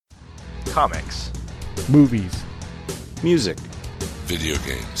comics, movies, music, video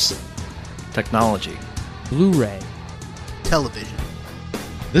games, technology, Blu-ray, television.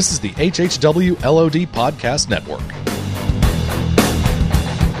 This is the HHW LOD Podcast Network.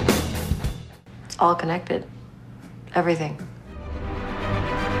 It's all connected. Everything.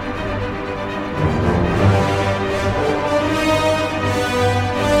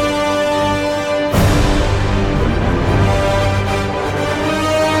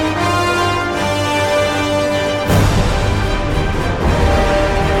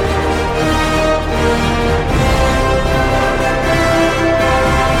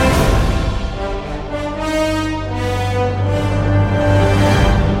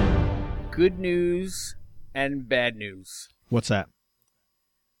 Good news and bad news. What's that?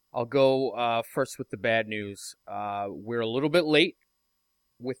 I'll go first with the bad news. We're a little bit late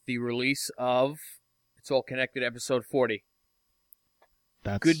with the release of It's All Connected episode 40.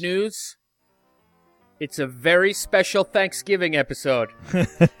 That's Good news. It's a very special Thanksgiving episode.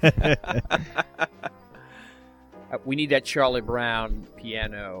 We need that Charlie Brown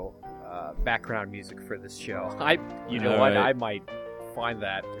piano background music for this show. You know what? I might find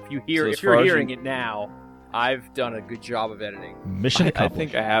that. If you're hearing it now, I've done a good job of editing. Mission I accomplished.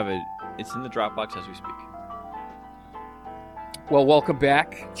 think I have it. It's in the Dropbox as we speak. Well, welcome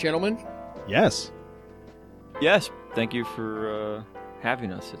back, gentlemen. Yes. Yes, thank you for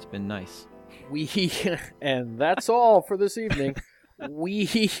having us. It's been nice. And that's all for this evening.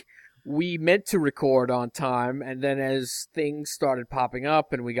 We meant to record on time, and then as things started popping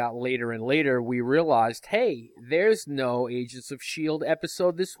up and we got later and later, we realized, hey, there's no Agents of S.H.I.E.L.D.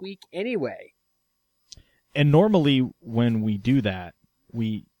 episode this week anyway. And normally when we do that,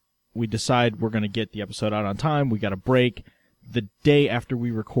 we decide we're going to get the episode out on time. We got a break. The day after we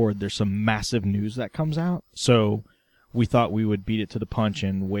record, there's some massive news that comes out. So we thought we would beat it to the punch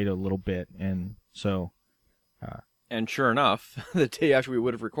and wait a little bit. And so... And sure enough, the day after we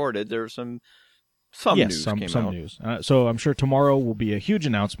would have recorded, there was some news came out. News. So I'm sure tomorrow will be a huge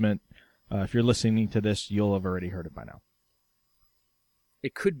announcement. If you're listening to this, you'll have already heard it by now.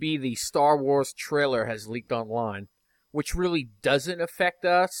 It could be the Star Wars trailer has leaked online, which really doesn't affect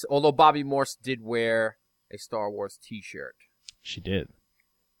us, although Bobby Morse did wear a Star Wars t-shirt. She did.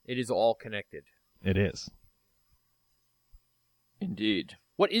 It is all connected. It is. Indeed.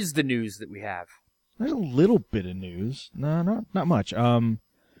 What is the news that we have? There's a little bit of news. No, not much. So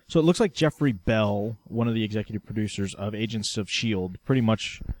it looks like Jeffrey Bell, one of the executive producers of Agents of S.H.I.E.L.D., pretty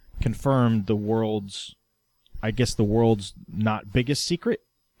much confirmed the world's not biggest secret,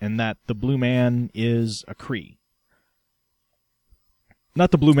 and that the Blue Man is a Kree. Not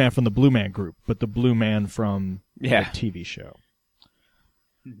the Blue Man from the Blue Man Group, but the Blue Man from the TV show.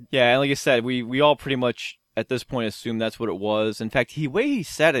 Yeah, and like I said, we all pretty much at this point assumed that's what it was. In fact, the way he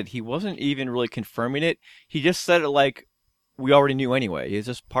said it, he wasn't even really confirming it. He just said it like we already knew anyway. It's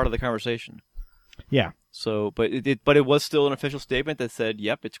just part of the conversation. Yeah. So, but it was still an official statement that said,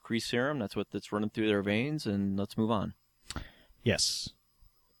 "Yep, it's Kree serum. That's running through their veins, and let's move on." Yes.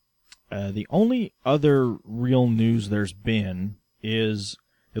 The only other real news there's been is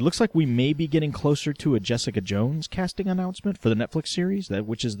it looks like we may be getting closer to a Jessica Jones casting announcement for the Netflix series,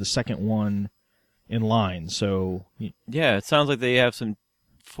 which is the second one in line. So yeah, it sounds like they have some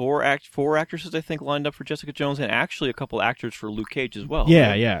four actresses, I think, lined up for Jessica Jones, and actually a couple actors for Luke Cage as well.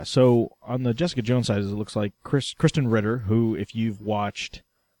 Yeah, yeah. So on the Jessica Jones side, it looks like Kristen Ritter, who, if you've watched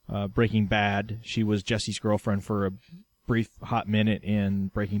Breaking Bad, she was Jesse's girlfriend for a brief hot minute in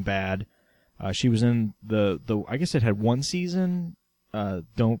Breaking Bad. She was in the I guess it had one season,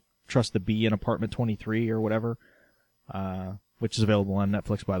 Don't Trust the Bee in Apartment 23 or whatever, which is available on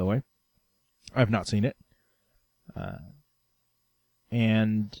Netflix, by the way. I've not seen it.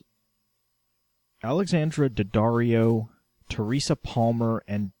 And Alexandra Daddario, Teresa Palmer,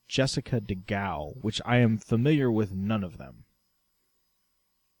 and Jessica DeGao, which I am familiar with none of them.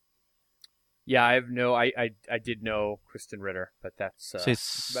 Yeah, I did know Kristen Ritter, but that's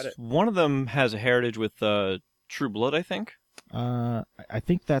about it. One of them has a heritage with True Blood, I think. I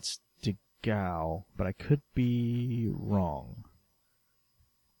think that's DeGao, but I could be wrong.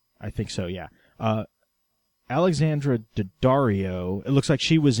 I think so, yeah. Alexandra Daddario, it looks like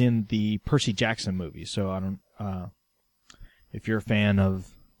she was in the Percy Jackson movie, so I don't, if you're a fan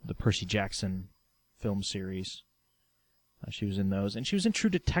of the Percy Jackson film series, she was in those, and she was in True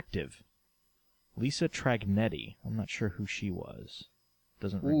Detective. Lisa Tragnetti, I'm not sure who she was.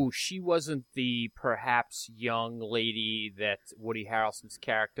 She wasn't the perhaps young lady that Woody Harrelson's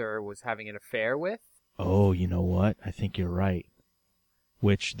character was having an affair with? Oh, you know what? I think you're right.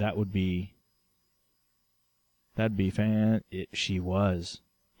 Which, that'd be she was.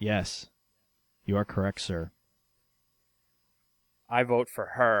 Yes. You are correct, sir. I vote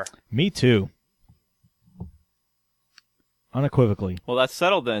for her. Me too. Unequivocally. Well, that's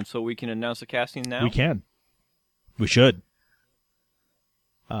settled then, so we can announce the casting now? We can. We should.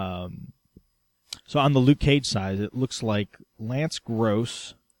 So on the Luke Cage side, it looks like Lance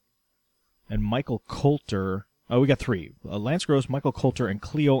Gross and Michael Coulter. Oh, we got three. Lance Gross, Michael Coulter, and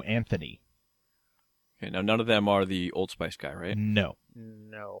Cleo Anthony. Okay, now none of them are the Old Spice guy, right? No.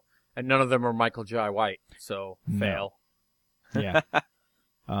 No. And none of them are Michael Jai White, so fail. Yeah.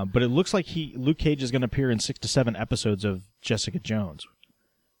 But it looks like Luke Cage is going to appear in 6 to 7 episodes of Jessica Jones.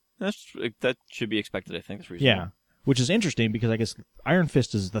 That should be expected, I think. That's reasonable. Yeah. Which is interesting because I guess Iron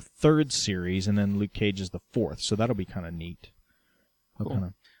Fist is the 3rd series and then Luke Cage is the 4th, so that'll be kind of neat.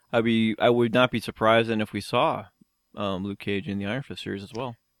 Cool. I would not be surprised then if we saw Luke Cage in the Iron Fist series as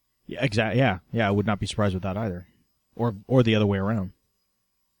well. Yeah, exactly. Yeah, I would not be surprised with that either, or the other way around.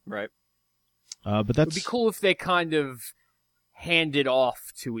 Right. But It would be cool if they kind of handed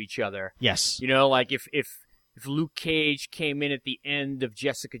off to each other. Yes. You know, like if Luke Cage came in at the end of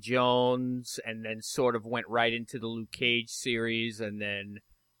Jessica Jones and then sort of went right into the Luke Cage series, and then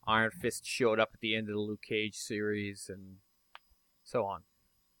Iron Fist showed up at the end of the Luke Cage series, and so on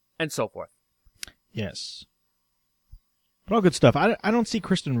and so forth. Yes. But all good stuff. I don't see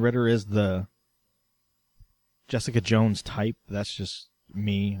Kristen Ritter as the Jessica Jones type. That's just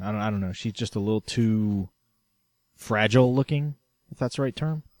me. I don't know. She's just a little too fragile looking, if that's the right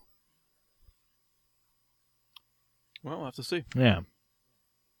term. Well, we'll have to see. Yeah.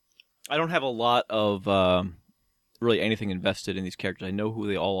 I don't have a lot of really anything invested in these characters. I know who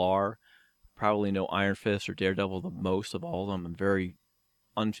they all are. Probably know Iron Fist or Daredevil the most of all of them. I'm very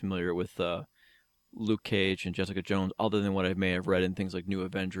unfamiliar with Luke Cage and Jessica Jones, other than what I may have read in things like New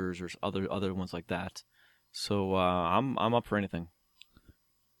Avengers or other ones like that. So I'm up for anything.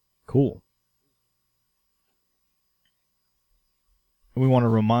 Cool. We want to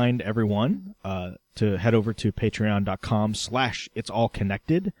remind everyone to head over to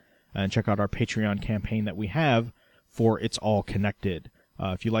patreon.com/itsallconnected and check out our Patreon campaign that we have for It's All Connected.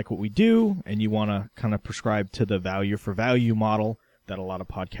 If you like what we do and you want to kind of prescribe to the value for value model that a lot of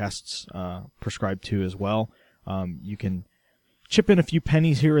podcasts prescribe to as well, you can chip in a few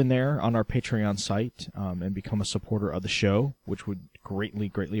pennies here and there on our Patreon site and become a supporter of the show, which would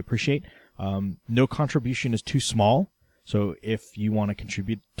greatly appreciate. No contribution is too small. So if you want to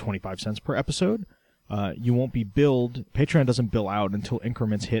contribute 25 cents per episode, you won't be billed. Patreon doesn't bill out until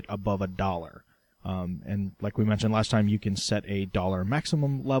increments hit above $1. And like we mentioned last time, you can set a $1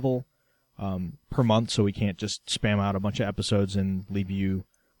 maximum level per month, so we can't just spam out a bunch of episodes and leave you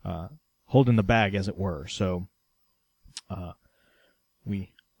holding the bag, as it were. So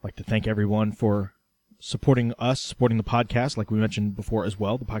we like to thank everyone for supporting us, supporting the podcast. Like we mentioned before as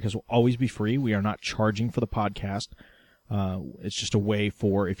well, the podcast will always be free. We are not charging for the podcast. It's just a way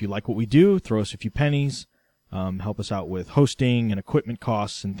for, if you like what we do, throw us a few pennies, help us out with hosting and equipment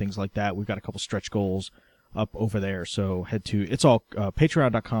costs and things like that. We've got a couple stretch goals up over there. So head to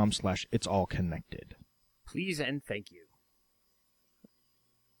patreon.com/itsallconnected. Please and thank you.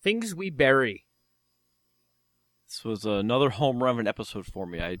 Things we bury. This was another home run of an episode for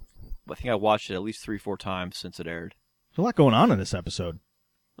me. I think I watched it at least 3-4 times since it aired. There's a lot going on in this episode.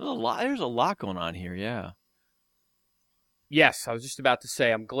 There's a lot going on here, yeah. Yes, I was just about to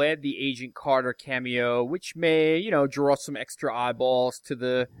say, I'm glad the Agent Carter cameo, which may, draw some extra eyeballs to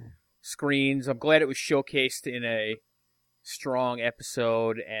the screens. I'm glad it was showcased in a strong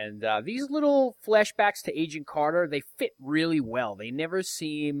episode. And these little flashbacks to Agent Carter, they fit really well. They never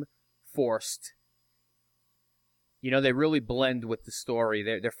seem forced. They really blend with the story.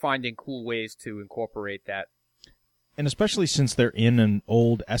 They're finding cool ways to incorporate that. And especially since they're in an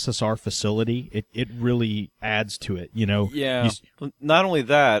old SSR facility, it really adds to it, Yeah. Not only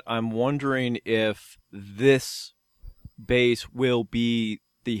that, I'm wondering if this base will be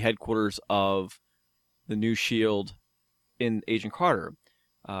the headquarters of the new S.H.I.E.L.D. in Agent Carter.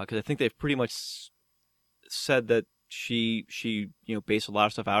 Because I think they've pretty much said that she based a lot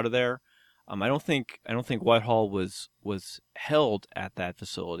of stuff out of there. I don't think Whitehall was held at that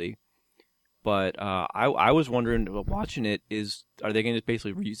facility. But I was wondering, watching it, are they going to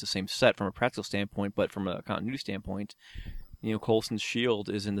basically reuse the same set from a practical standpoint, but from a continuity standpoint, Coulson's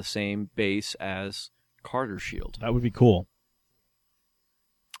S.H.I.E.L.D. is in the same base as Carter's S.H.I.E.L.D. That would be cool.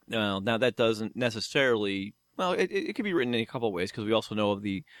 Now that doesn't necessarily, well, it could be written in a couple of ways, because we also know of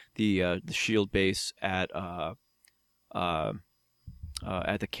the S.H.I.E.L.D. base at the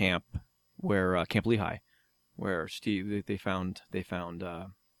camp where Camp Lehigh, where Steve they found.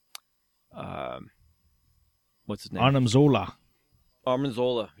 What's his name? Arnim Zola.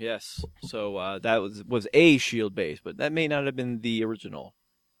 Armanzola, yes. So that was a Shield base, but that may not have been the original.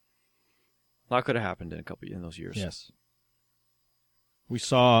 A lot could have happened in those years. Yes. We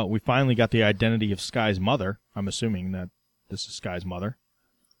finally got the identity of Sky's mother. I'm assuming that this is Sky's mother.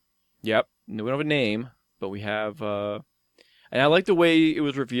 Yep. We don't have a name, but we have. And I like the way it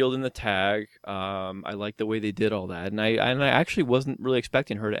was revealed in the tag. I like the way they did all that, and I actually wasn't really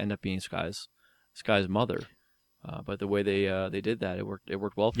expecting her to end up being Sky's mother. But the way they did that, it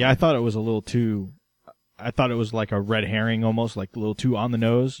worked well for me. I thought it was a little too. I thought it was like a red herring, almost like a little too on the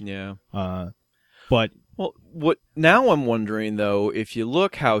nose. Yeah. But what now? I'm wondering though, if you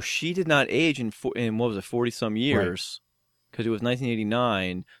look how she did not age in what was it, 40-some years, because it was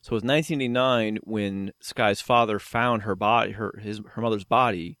 1989. So it was 1989 when Sky's father found her body, her mother's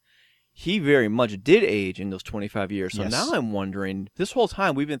body. He very much did age in those 25 years. So Yes. now I'm wondering. This whole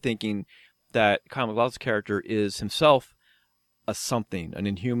time we've been thinking that Kyle MacLachlan's character is himself a something, an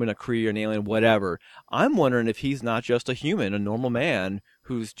inhuman, a Kree, an alien, whatever. I'm wondering if he's not just a human, a normal man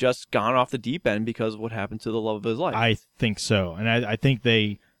who's just gone off the deep end because of what happened to the love of his life. I think so, and I think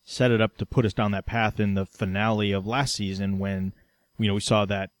they set it up to put us down that path in the finale of last season when we saw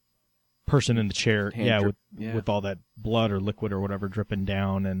that person in the chair, with all that blood or liquid or whatever dripping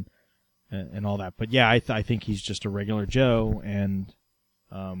down and all that. But I think he's just a regular Joe, and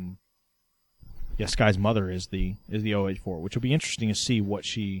Sky's mother is the OH4, which will be interesting to see what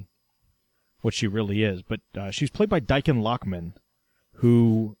she really is. But she's played by Daikon Lockman,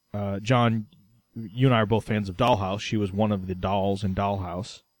 who John, you and I are both fans of Dollhouse. She was one of the dolls in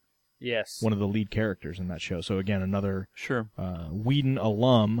Dollhouse. Yes. One of the lead characters in that show. So again, another Sure. Whedon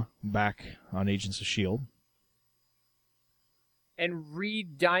alum back on Agents of S.H.I.E.L.D. And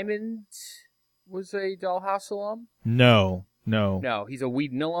Reed Diamond was a Dollhouse alum? No. No, he's a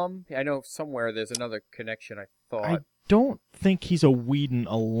Whedon alum. I know somewhere there's another connection, I thought. I don't think he's a Whedon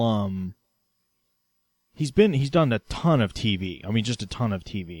alum. He's done a ton of TV. I mean, just a ton of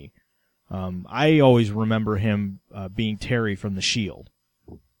TV. I always remember him being Terry from The Shield.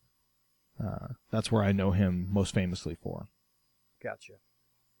 That's where I know him most famously for. Gotcha.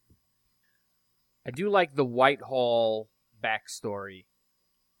 I do like the Whitehall backstory.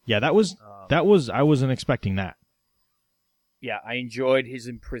 Yeah, that was I wasn't expecting that. Yeah, I enjoyed his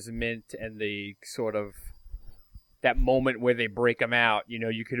imprisonment and the sort of that moment where they break him out.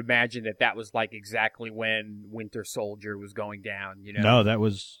 You could imagine that was like exactly when Winter Soldier was going down. No, that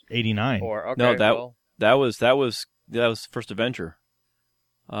was 89. Or okay, No, that was First Avenger.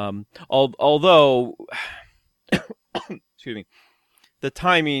 Although, excuse me, the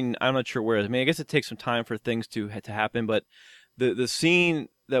timing, I'm not sure where it is. I mean, I guess it takes some time for things to happen, but the scene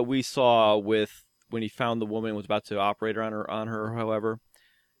that we saw with when he found the woman and was about to operate on her, however,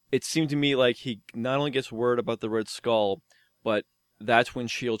 it seemed to me like he not only gets word about the Red Skull, but that's when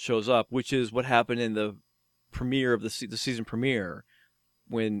S.H.I.E.L.D. shows up, which is what happened in the premiere of the season premiere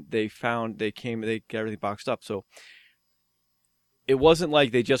when they got everything boxed up. So it wasn't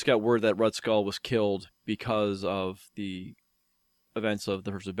like they just got word that Red Skull was killed because of the events of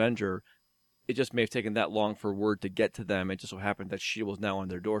the First Avenger. It just may have taken that long for word to get to them. It just so happened that S.H.I.E.L.D. was now on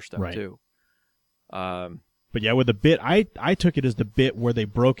their doorstep, right. too. But with the bit, I took it as the bit where they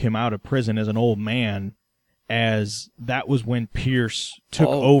broke him out of prison as an old man, as that was when Pierce took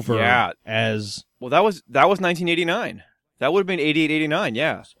over as... Well, that was 1989. That would have been 88, 89,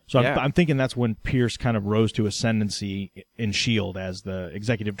 yeah. So I'm thinking that's when Pierce kind of rose to ascendancy in S.H.I.E.L.D. as the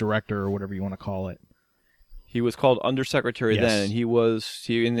executive director or whatever you want to call it. He was called Undersecretary then,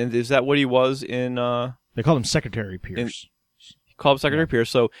 and and is that what he was in... They called him Secretary Pierce. Called Secretary Pierce,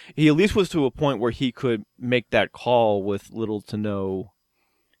 so he at least was to a point where he could make that call with little to no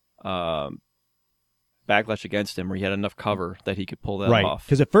backlash against him, where he had enough cover that he could pull that right. off.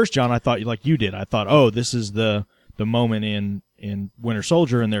 Because at first, John, I thought, like you did, I thought, this is the moment in Winter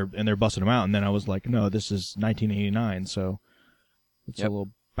Soldier, and they're busting him out, and then I was like, no, this is 1989, so it's a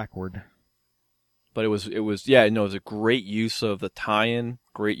little backward. But it was a great use of the tie-in,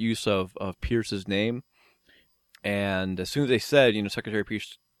 great use of Pierce's name. And as soon as they said, Secretary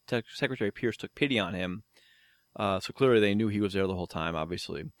Pierce took pity on him, so clearly they knew he was there the whole time,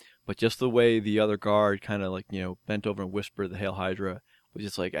 obviously. But just the way the other guard kind of bent over and whispered the Hail Hydra was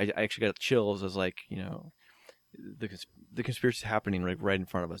just like, I actually got chills as the conspiracy happening right in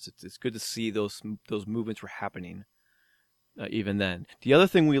front of us. It's good to see those movements were happening even then. The other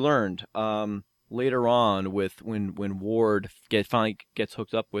thing we learned later on when Ward finally gets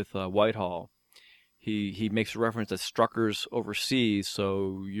hooked up with Whitehall. He makes a reference that Strucker's overseas,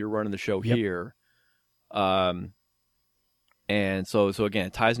 so you're running the show here. And so again,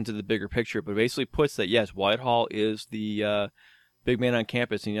 it ties into the bigger picture, but basically puts that, yes, Whitehall is the big man on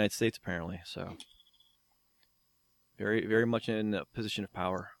campus in the United States, apparently. So very, very much in a position of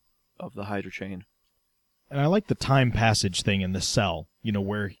power of the Hydra chain. And I like the time passage thing in the cell,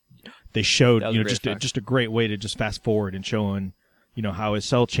 where they showed, That was a great just effect. just a great way to just fast forward and showing, how his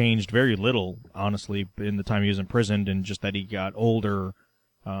cell changed very little, honestly, in the time he was imprisoned, and just that he got older.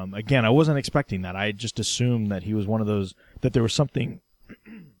 Again, I wasn't expecting that. I just assumed that he was one of those, that there was something,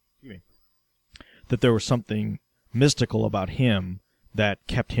 that there was something mystical about him that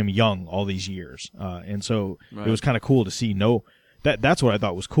kept him young all these years. And so Right. it was kind of cool to see that's what I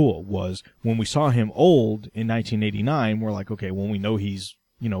thought was cool, was when we saw him old in 1989, we're like, okay, when we know he's,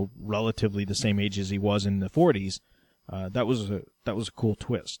 relatively the same age as he was in the 40s, that was a cool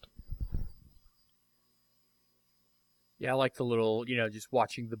twist. Yeah, I like the little, just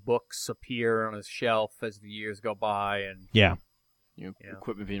watching the books appear on his shelf as the years go by, and Yeah. You know, Yeah.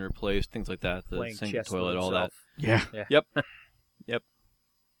 equipment being replaced, things like that, the playing sink, chess toilet, with all that. himself. Yeah. Yep. Yep.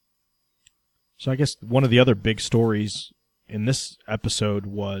 So I guess one of the other big stories in this episode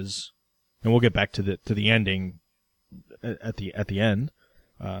was, and we'll get back to the ending at the end,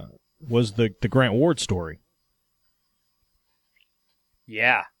 was the Grant Ward story.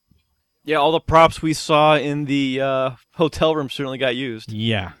 Yeah. Yeah, all the props we saw in the hotel room certainly got used.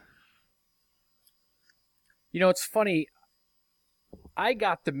 Yeah. It's funny. I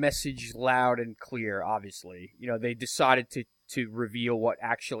got the message loud and clear, obviously. They decided to reveal what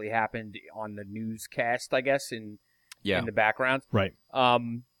actually happened on the newscast, I guess, in the background. Right.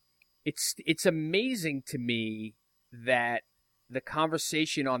 It's amazing to me that the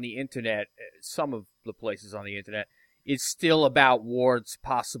conversation on the internet, some of the places on the internet, is still about Ward's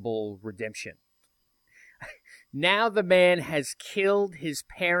possible redemption. Now the man has killed his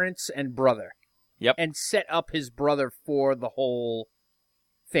parents and brother. Yep. And set up his brother for the whole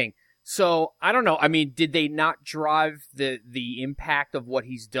thing. So, I don't know. I mean, did they not drive the impact of what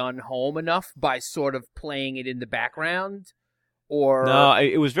he's done home enough by sort of playing it in the background? Or No,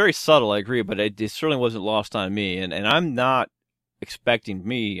 it was very subtle, I agree, but it certainly wasn't lost on me. And I'm not expecting I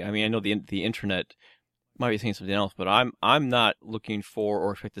mean, I know the internet might be saying something else, but I'm not looking for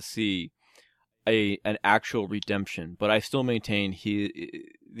or expect to see an actual redemption. But I still maintain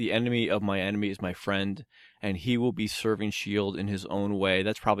the enemy of my enemy is my friend, and he will be serving S.H.I.E.L.D. in his own way.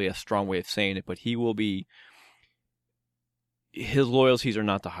 That's probably a strong way of saying it, but he will be. His loyalties are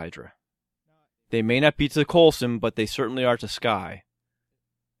not to Hydra. They may not be to Coulson, but they certainly are to Skye.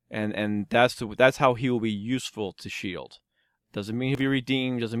 And that's how he will be useful to S.H.I.E.L.D. Doesn't mean he'll be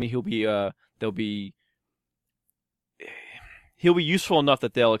redeemed. Doesn't mean he'll be useful enough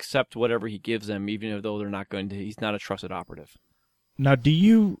that they'll accept whatever he gives them, even though they're not going to. He's not a trusted operative. Now, do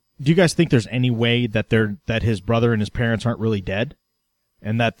you guys think there's any way that his brother and his parents aren't really dead,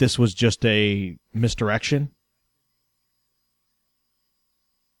 and that this was just a misdirection?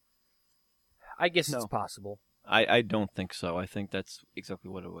 I guess No. it's possible. I don't think so. I think that's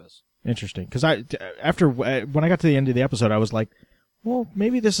exactly what it was. Interesting, because when I got to the end of the episode, I was like, well,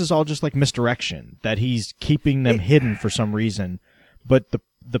 maybe this is all just like misdirection, that he's keeping them hidden for some reason. But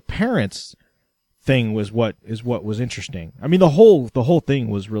the parents thing was what was interesting. I mean, the whole thing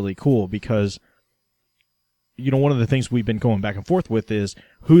was really cool because, one of the things we've been going back and forth with is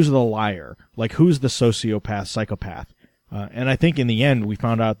who's the liar, like who's the sociopath, psychopath, and I think in the end we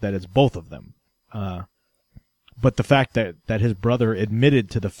found out that it's both of them. But the fact that his brother admitted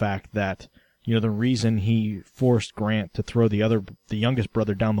to the fact that, the reason he forced Grant to throw the youngest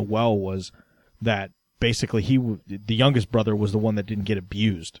brother down the well was that basically the youngest brother was the one that didn't get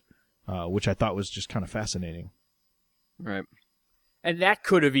abused, which I thought was just kind of fascinating. Right. And that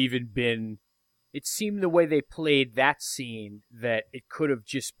could have even been, it seemed the way they played that scene that it could have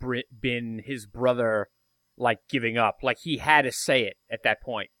just been his brother, like, giving up. Like, he had to say it at that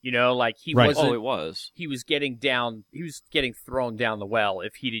point, like he Right. wasn't. Oh, it was. He was getting thrown down the well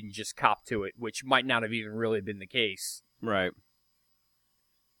if he didn't just cop to it, which might not have even really been the case. Right.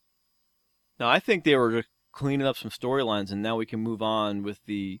 Now, I think they were just cleaning up some storylines, and now we can move on with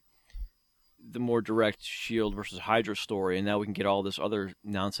the more direct S.H.I.E.L.D. versus Hydra story, and now we can get all this other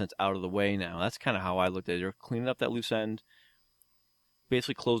nonsense out of the way now. That's kind of how I looked at it. They're cleaning up that loose end,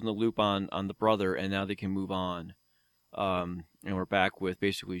 basically closing the loop on the brother, and now they can move on. And we're back with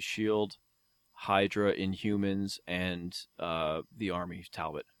basically S.H.I.E.L.D., Hydra, Inhumans, and the Army,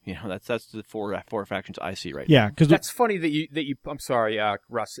 Talbot. That's the four factions I see right now. Yeah, because That's funny that you. I'm sorry,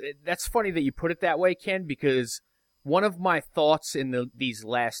 Russ. That's funny that you put it that way, Ken, because one of my thoughts in these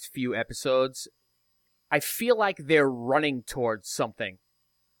last few episodes, I feel like they're running towards something.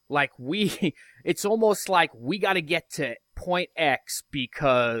 Like it's almost like we got to get to point X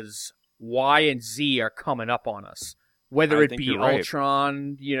because Y and Z are coming up on us. whether I it think be you're right.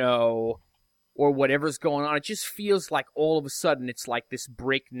 Ultron, or whatever's going on. It just feels like all of a sudden it's like this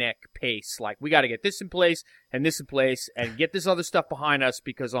breakneck pace. Like, we got to get this in place and this in place and get this other stuff behind us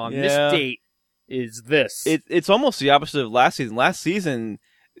because on this date is this. It's almost the opposite of last season. Last season,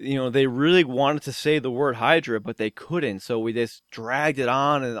 they really wanted to say the word Hydra, but they couldn't. So we just dragged it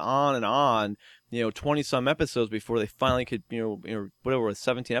on and on and on. 20-some episodes before they finally could, whatever it was,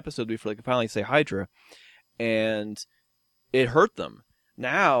 17 episodes before they could finally say Hydra. And it hurt them.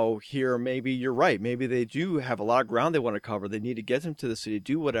 Now, here, maybe you're right. Maybe they do have a lot of ground they want to cover. They need to get them to the city,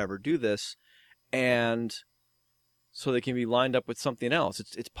 do whatever, do this. And so they can be lined up with something else.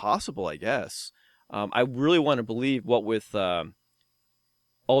 It's possible, I guess. I really want to believe what with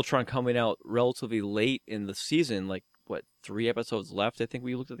Ultron coming out relatively late in the season, 3 episodes left, I think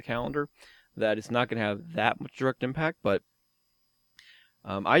we looked at the calendar, that it's not going to have that much direct impact. But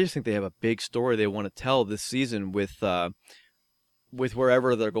I just think they have a big story they want to tell this season with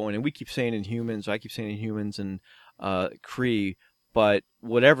wherever they're going. And we keep saying Inhumans, I keep saying Inhumans and Kree, but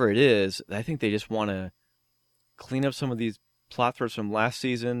whatever it is, I think they just want to clean up some of these plot threads from last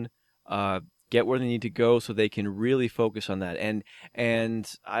season, get where they need to go so they can really focus on that. And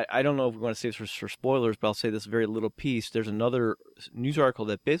I don't know if we want to save this for spoilers, but I'll say this very little piece. There's another news article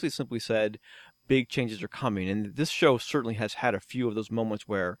that basically simply said big changes are coming. And this show certainly has had a few of those moments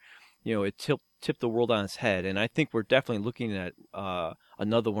where, it tipped the world on its head. And I think we're definitely looking at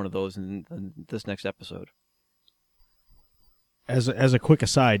another one of those in this next episode. As a quick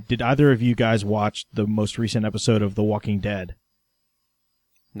aside, did either of you guys watch the most recent episode of The Walking Dead?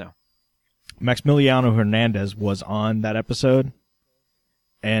 No. Maximiliano Hernandez was on that episode,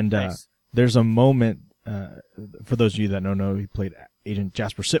 and Nice. There's a moment, for those of you that don't know, he played Agent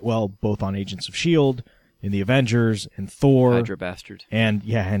Jasper Sitwell, both on Agents of S.H.I.E.L.D., in the Avengers, and Thor, Hydra bastard. and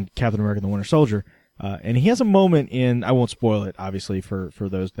Captain America: The Winter Soldier. And he has a moment in, I won't spoil it, obviously, for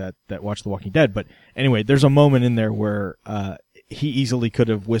those that watch The Walking Dead, but anyway, there's a moment in there where he easily could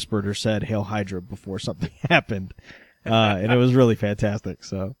have whispered or said "Hail Hydra" before something happened, and it was really fantastic.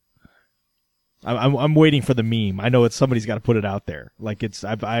 So I'm waiting for the meme. I know somebody's got to put it out there.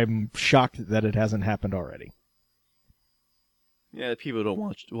 I'm shocked that it hasn't happened already. Yeah, the people who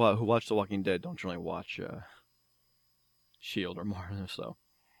watch The Walking Dead don't generally watch S.H.I.E.L.D. or Marvel, so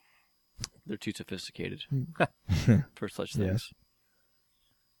they're too sophisticated for such things. Yes.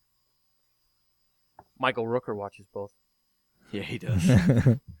 Michael Rooker watches both. Yeah, he does.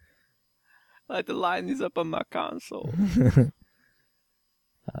 I like to line these up on my console.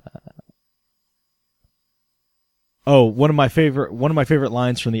 Oh, one of my favorite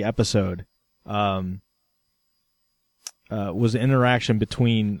lines from the episode was an interaction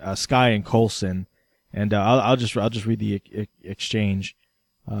between Skye and Coulson, and I'll just read the exchange.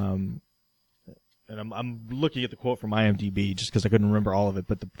 And I'm looking at the quote from IMDb just because I couldn't remember all of it,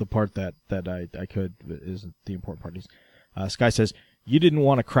 but the part that I could is the important part. Skye says, "You didn't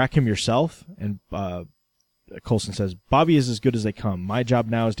want to crack him yourself," and Coulson says, "Bobby is as good as they come. My job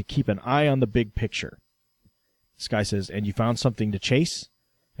now is to keep an eye on the big picture." Skye says, "And you found something to chase?"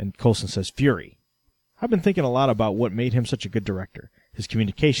 And Coulson says, "Fury. I've been thinking a lot about what made him such a good director. His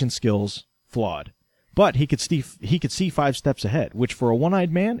communication skills, flawed. But he could see 5 steps ahead, which for a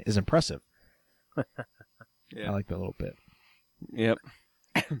one-eyed man is impressive." Yeah. I like that a little bit. Yep.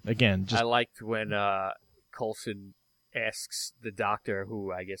 Again, just I liked when Coulson asks the doctor,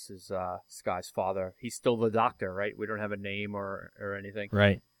 who I guess is Skye's father. He's still the doctor, right? We don't have a name or anything.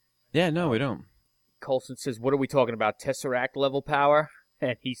 right. Yeah, no, we don't. Coulson says, "What are we talking about? Tesseract level power?"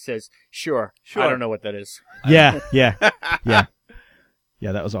 And he says, Sure. I don't know what that is. Yeah. That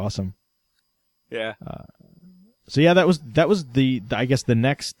was awesome. Yeah. So yeah, that was the I guess the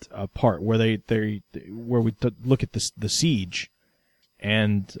next part where where we look at the siege,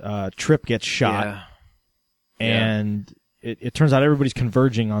 and Trip gets shot, Yeah. and it turns out everybody's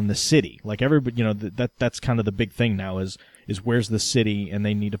converging on the city. Like everybody, that's kind of the big thing now is where's the city, and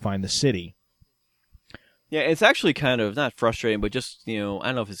they need to find the city. Yeah, it's actually kind of not frustrating, but just, I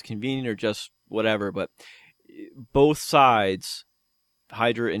don't know if it's convenient or just whatever, but both sides,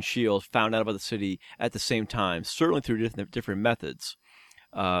 Hydra and S.H.I.E.L.D., found out about the city at the same time, certainly through different methods.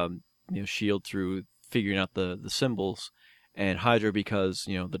 S.H.I.E.L.D. through figuring out the symbols, and Hydra because,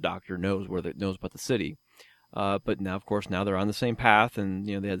 the doctor knows about the city. But now, of course, they're on the same path, and,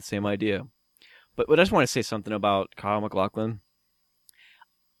 they had the same idea. But I just want to say something about Kyle MacLachlan.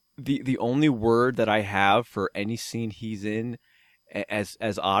 The only word that I have for any scene he's in, as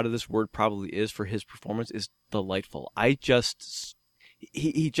odd as this word probably is for his performance, is delightful. He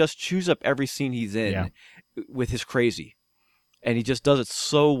just chews up every scene he's in with his crazy, and he just does it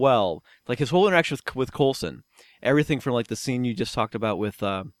so well. Like his whole interaction with Coulson, everything from like the scene you just talked about with,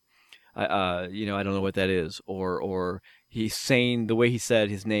 I don't know what that is, or he's saying the way he said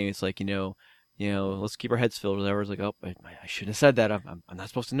his name. It's like, let's keep our heads filled. Or whatever. It's like, oh, I shouldn't have said that. I'm not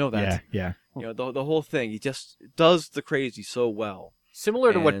supposed to know that. Yeah. The whole thing. He just does the crazy so well.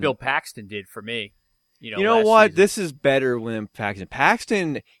 Similar to what Bill Paxton did for me. You know what? Season. This is better than Paxton.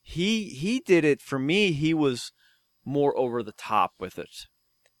 Paxton, he did it for me. He was more over the top with it.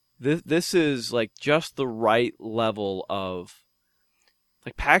 This is like just the right level of,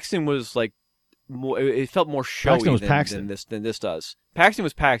 like, Paxton was like more. It felt more showy than this does. Paxton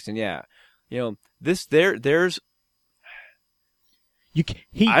was Paxton, yeah. There's. I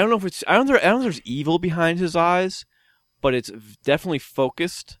don't know if I don't know if there's evil behind his eyes, but it's definitely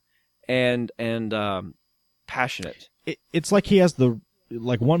focused and passionate. It's like he has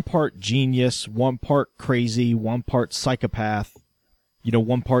one part genius, one part crazy, one part psychopath,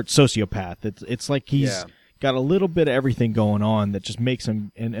 one part sociopath. It's like he's got a little bit of everything going on that just makes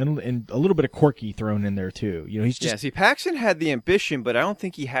him, and a little bit of quirky thrown in there too. He's just. Yeah, see, Paxton had the ambition, but I don't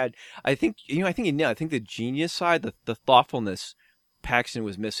think he had. I think the genius side, the thoughtfulness, Paxton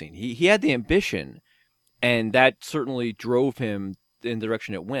was missing. He had the ambition, and that certainly drove him in the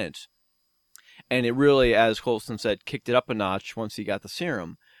direction it went. And it really, as Coulson said, kicked it up a notch once he got the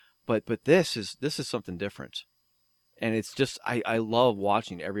serum. But this is something different, and it's just I love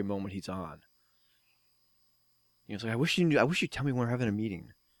watching every moment he's on. It's like I wish you'd tell me when we're having a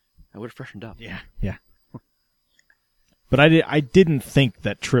meeting. I would have freshened up. Yeah. But I didn't think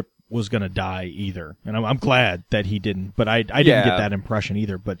that Trip was going to die either, and I'm glad that he didn't. But I didn't get that impression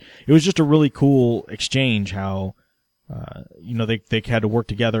either. But it was just a really cool exchange how. They had to work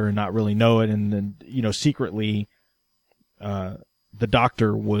together and not really know it, and then secretly, the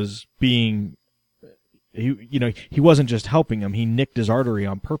doctor was being, he wasn't just helping him. He nicked his artery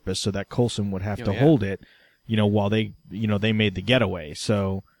on purpose so that Coulson would have to hold it, while they made the getaway.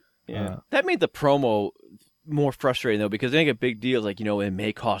 So that made the promo more frustrating though, because they make a big deal like it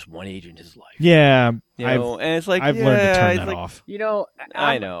may cost one agent his life. Yeah, and it's like I've learned to turn that off.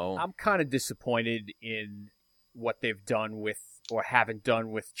 I know. I'm kind of disappointed in what they've done with, or haven't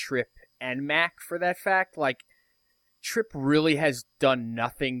done with, Trip and Mac for that fact. Like, Trip really has done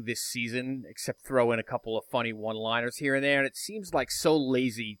nothing this season except throw in a couple of funny one-liners here and there, and it seems like so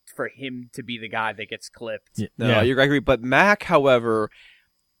lazy for him to be the guy that gets clipped. I agree. But Mac, however,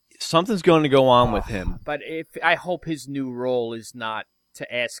 something's going to go on with him. But I hope his new role is not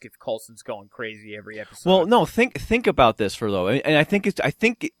to ask if Coulson's going crazy every episode. Well, no, think about this though, and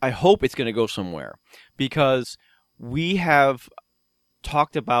I hope it's going to go somewhere, because we have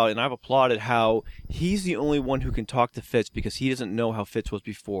talked about, and I've applauded how he's the only one who can talk to Fitz because he doesn't know how Fitz was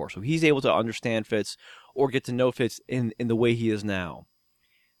before, so he's able to understand Fitz or get to know Fitz in the way he is now.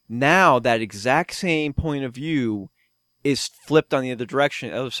 Now that exact same point of view is flipped on the other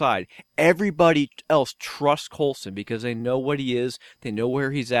direction, the other side. Everybody else trusts Coulson because they know what he is, they know where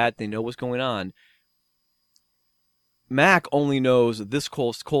he's at, they know what's going on. Mac only knows this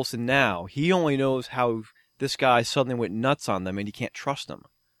Coulson now. He only knows how this guy suddenly went nuts on them and he can't trust him.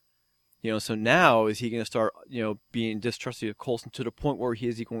 So now is he going to start, being distrusting of Coulson to the point where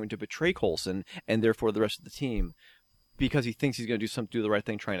he going to betray Coulson and therefore the rest of the team because he thinks he's going to do the right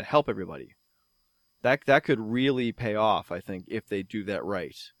thing, trying to help everybody. That could really pay off, I think, if they do that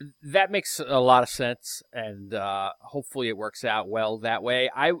right. That makes a lot of sense, and hopefully it works out well that way.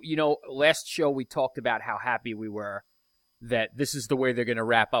 Last show we talked about how happy we were that this is the way they're going to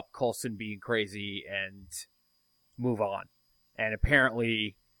wrap up Coulson being crazy and move on. And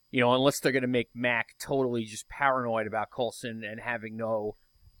apparently, unless they're going to make Mac totally just paranoid about Coulson and having no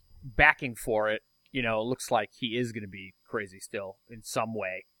backing for it, it looks like he is going to be crazy still in some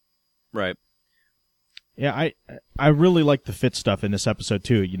way. Right. Yeah, I really like the Fitz stuff in this episode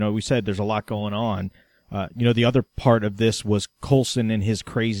too. We said there's a lot going on. The other part of this was Coulson and his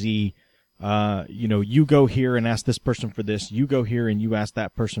crazy, you go here and ask this person for this, you go here and you ask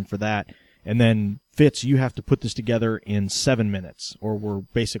that person for that, and then Fitz, you have to put this together in 7 minutes or we're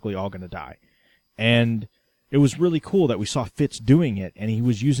basically all going to die. And it was really cool that we saw Fitz doing it, and he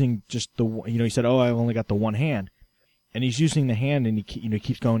was using just he said, oh, I've only got the one hand. And he's using the hand, and he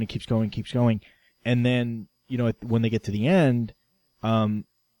keeps going and keeps going and keeps going. And then, when they get to the end,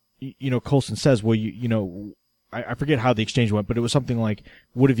 Coulson says, well, I forget how the exchange went, but it was something like,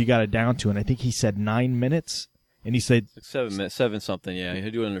 what have you got it down to? And I think he said 9 minutes. And he said 7 minutes, 7 something. Yeah, he'd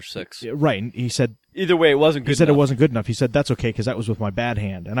do it under 6. Right. And he said either way, it wasn't good. He said it wasn't good enough. He said that's okay because that was with my bad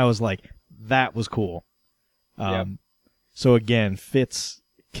hand. And I was like, that was cool. Yep. So again, Fitz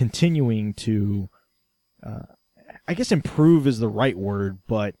continuing to, I guess improve is the right word,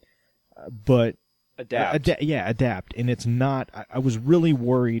 but adapt. Adapt. And it's not. I was really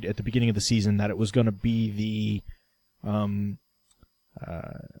worried at the beginning of the season that it was going to be the,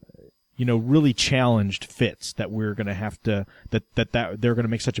 really challenged Fitz, that we're going to have to that they're going to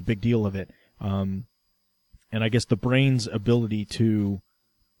make such a big deal of it. And I guess the brain's ability to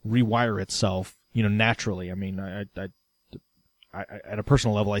rewire itself, naturally. I mean, I at a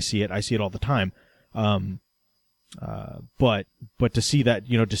personal level, I see it all the time. But to see that,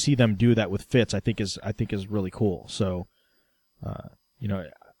 to see them do that with Fitz, I think is really cool. So,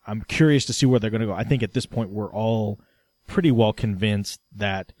 I'm curious to see where they're going to go. I think at this point we're all pretty well convinced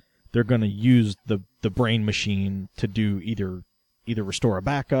that they're going to use the brain machine to do either restore a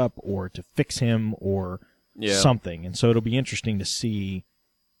backup or to fix him or something. And so it'll be interesting to see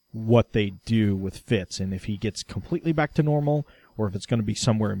what they do with Fitz, and if he gets completely back to normal, or if it's going to be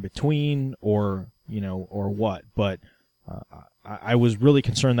somewhere in between, or what. But I was really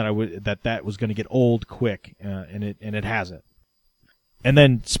concerned that was going to get old quick, and it hasn't. And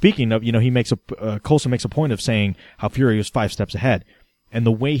then speaking of, Coulson makes a point of saying how Fury was 5 steps ahead, and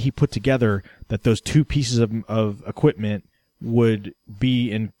the way he put together that those two pieces of equipment would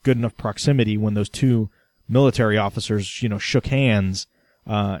be in good enough proximity when those two military officers, shook hands,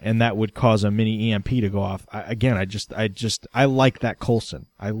 and that would cause a mini EMP to go off. I like that Coulson.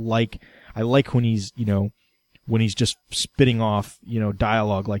 I like when he's, when he's just spitting off,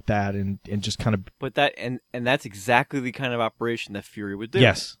 dialogue like that and just kind of. But that, and that's exactly the kind of operation that Fury would do.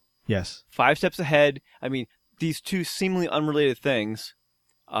 Yes. 5 steps ahead. I mean, these two seemingly unrelated things,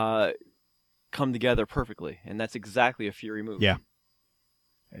 come together perfectly, and that's exactly a Fury move. Yeah.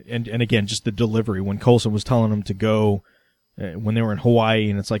 And again, just the delivery when Coulson was telling him to go, when they were in Hawaii,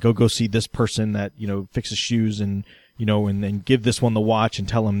 and it's like, oh, go see this person that, fixes shoes, and, and then give this one the watch and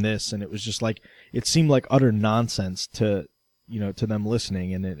tell him this. And it was just like, it seemed like utter nonsense to them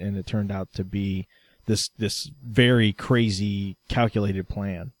listening. And it turned out to be this very crazy calculated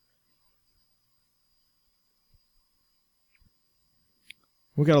plan.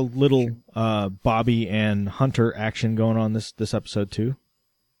 We got a little, Bobby and Hunter action going on this episode too.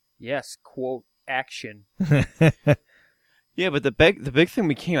 Yes. Quote action. Yeah, but the big thing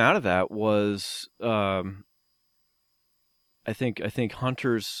we came out of that was, I think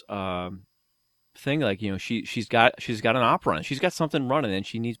Hunter's thing, like, she's got an op running, she's got something running, and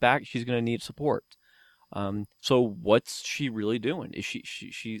she's going to need support. So what's she really doing? Is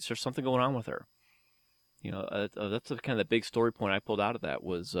is there something going on with her? That's kind of the big story point I pulled out of that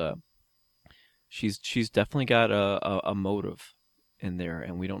was, she's definitely got a motive in there,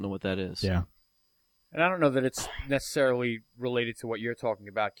 and we don't know what that is. Yeah. And I don't know that it's necessarily related to what you're talking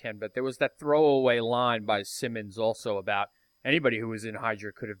about, Ken, but there was that throwaway line by Simmons also about anybody who was in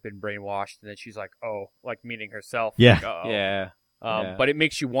Hydra could have been brainwashed, and then she's like, oh, like meaning herself. Yeah. Like, uh-oh. Yeah. But it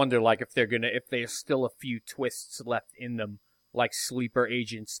makes you wonder, like, if there's still a few twists left in them, like sleeper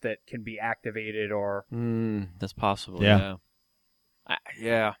agents that can be activated or. That's possible. Yeah.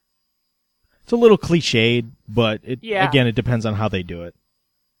 Yeah. It's a little cliched, but again, it depends on how they do it.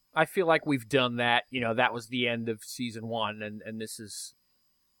 I feel like we've done that. That was the end of season 1, and this is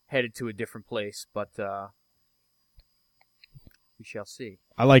headed to a different place, but we shall see.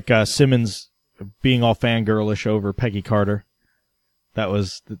 I like Simmons being all fangirlish over Peggy Carter. That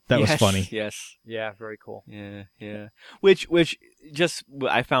was funny. Yes. Yeah, very cool. Yeah. Which just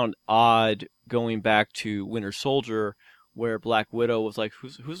I found odd going back to Winter Soldier, where Black Widow was like,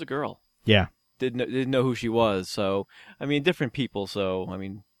 "Who's the girl?" Yeah. Didn't know who she was. So I mean, different people. So I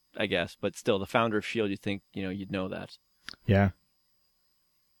mean, I guess, but still, the founder of S.H.I.E.L.D., you think you'd know that. Yeah.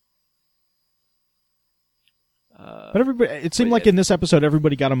 But everybody, it seemed like in this episode,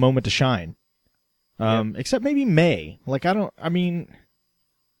 everybody got a moment to shine. Except maybe May.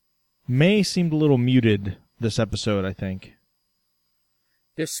 May seemed a little muted this episode, I think.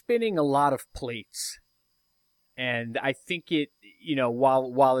 They're spinning a lot of plates. And I think it,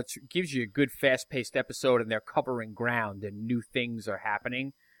 while it gives you a good fast-paced episode and they're covering ground and new things are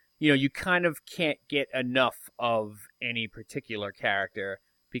happening, you kind of can't get enough of any particular character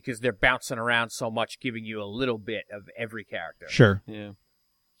because they're bouncing around so much, giving you a little bit of every character. Sure. Yeah.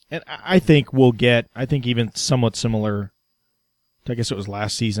 And I think we'll get, even somewhat similar to, I guess it was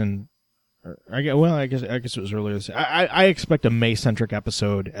last season. I guess it was earlier this season. I expect a May-centric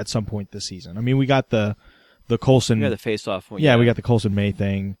episode at some point this season. I mean, we got the Coulson. Yeah, the face-off one. Yeah, we got the Coulson May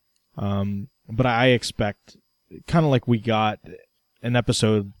thing. But I expect, kind of like we got an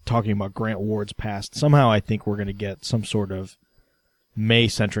episode talking about Grant Ward's past. Somehow I think we're going to get some sort of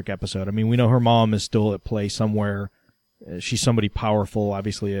May-centric episode. I mean, we know her mom is still at play somewhere. She's somebody powerful,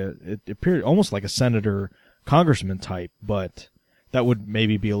 obviously. It appeared almost like a senator, congressman type, but that would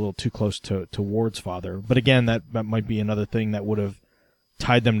maybe be a little too close to Ward's father. But again, that might be another thing that would have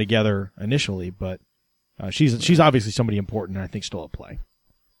tied them together initially. But she's obviously somebody important, and I think still at play.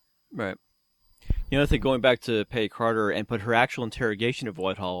 Right. You know, I think going back to Peggy Carter and put her actual interrogation of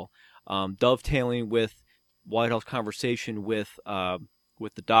Whitehall, dovetailing with Whitehall's conversation with the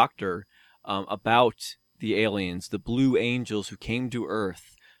Doctor about the aliens, the Blue Angels who came to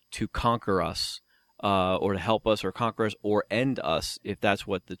Earth to conquer us, or to help us, or conquer us, or end us, if that's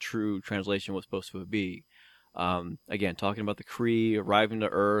what the true translation was supposed to be. Again, talking about the Kree arriving to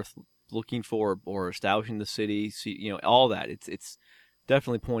Earth, looking for or establishing the city, see, all that. It's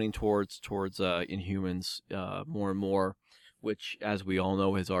definitely pointing towards Inhumans more and more, which, as we all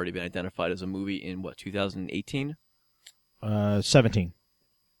know, has already been identified as a movie in 2018? 17.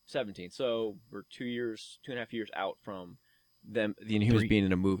 17. So we're 2.5 years out from the Inhumans being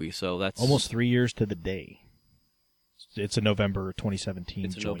in a movie. So that's almost 3 years to the day. It's a November 2017.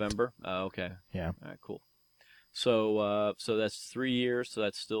 It's a November. Okay. Yeah. All right. Cool. So that's 3 years. So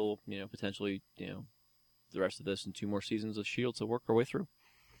that's still potentially the rest of this and 2 more seasons of S.H.I.E.L.D. to work our way through.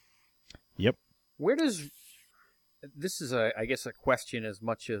 Yep. Where does this is I guess a question as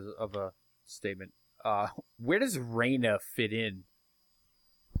much as of a statement. Where does Raina fit in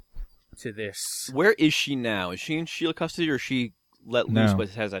to this? Where is she now? Is she in S.H.I.E.L.D. custody, or is she let loose but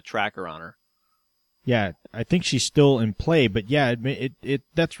has that tracker on her? Yeah, I think she's still in play, but yeah, it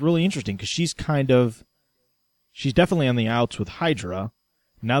that's really interesting because she's definitely on the outs with Hydra.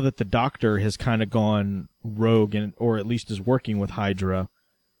 Now that the Doctor has kind of gone rogue or at least is working with Hydra,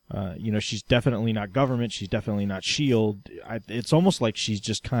 she's definitely not government. She's definitely not S.H.I.E.L.D. It's almost like she's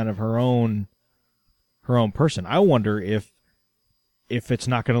just kind of her own person. I wonder if it's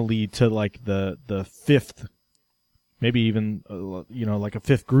not going to lead to like the fifth, maybe even like a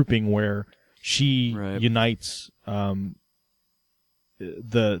fifth grouping where she unites the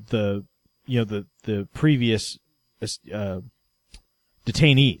previous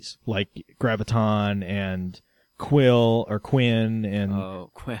detainees like Graviton and Quinn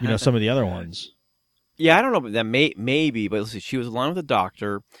and some of the other ones. Yeah, I don't know, but that maybe, but let's see, she was aligned with the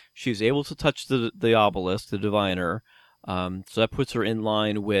Doctor. She was able to touch the obelisk, the Diviner. So that puts her in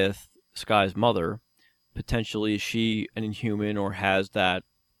line with Skye's mother. Potentially, is she an Inhuman or has that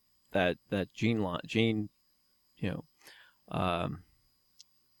gene,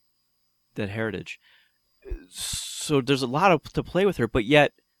 that heritage. So there's a lot to play with her, but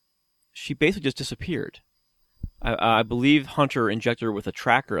yet she basically just disappeared. I believe Hunter injected her with a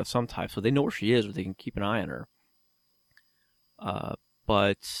tracker of some type, so they know where she is, or they can keep an eye on her.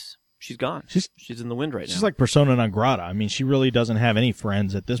 But she's gone. She's in the wind right now. She's like persona non grata. I mean, she really doesn't have any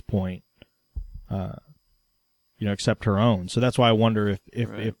friends at this point, except her own. So that's why I wonder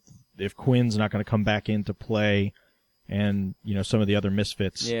if Quinn's not going to come back into play, and some of the other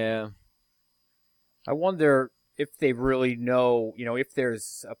misfits. Yeah. I wonder if they really know, if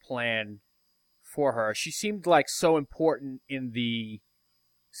there's a plan for her. She seemed like so important in the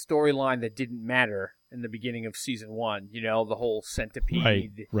storyline that didn't matter in the beginning of season 1, the whole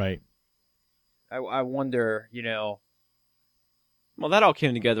centipede. Right. I wonder, Well, that all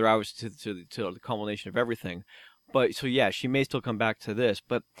came together, obviously, to the culmination of everything. But, so yeah, she may still come back to this,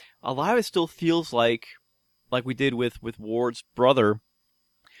 but a lot of it still feels like we did with Ward's brother,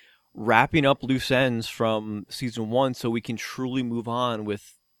 wrapping up loose ends from season 1 so we can truly move on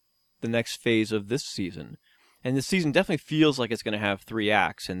with the next phase of this season. And this season definitely feels like it's going to have 3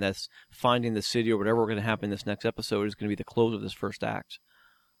 acts, and that's finding the city or whatever going to happen in this next episode is going to be the close of this first act.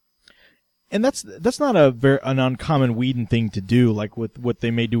 And that's not an uncommon Whedon thing to do, like with what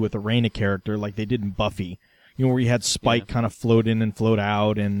they may do with the Raina character, like they did in Buffy, where you had Spike kind of float in and float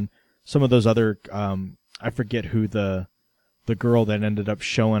out, and some of those other, I forget who the girl that ended up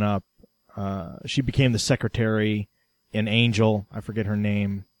showing up, she became the secretary in Angel, I forget her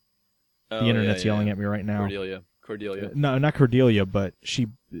name. The internet's yelling at me right now. Cordelia. No, not Cordelia, but she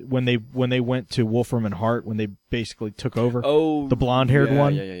when they went to Wolfram and Hart, when they basically took over. Oh, the blonde-haired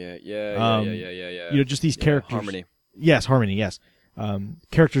one. Yeah. Just these characters. Harmony. Yes, Harmony. Yes,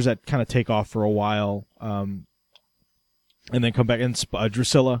 characters that kind of take off for a while, and then come back. And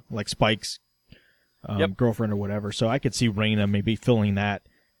Drusilla, like Spike's girlfriend or whatever. So I could see Raina maybe filling that,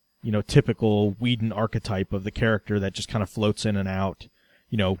 typical Whedon archetype of the character that just kind of floats in and out.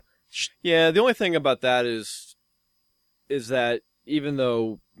 Yeah, the only thing about that is that even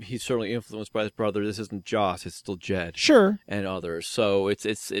though he's certainly influenced by his brother, this isn't Joss, it's still Jed. Sure. And others. So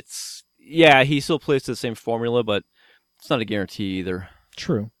it's yeah, he still plays to the same formula, but it's not a guarantee either.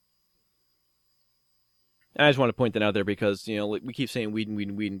 True. And I just want to point that out there because, we keep saying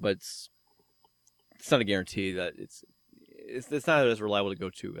Whedon, but it's not a guarantee that it's not as reliable to go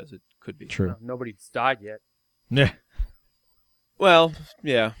to as it could be. True. Nobody's died yet. Yeah. Well,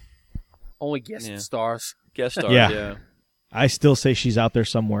 yeah, Only guest Yeah. stars. guest stars. Yeah. Yeah. I still say she's out there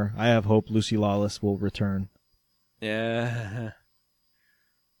somewhere. I have hope Lucy Lawless will return. Yeah.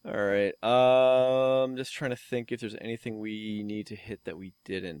 All right. Just trying to think if there's anything we need to hit that we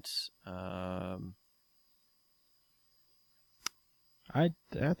didn't. I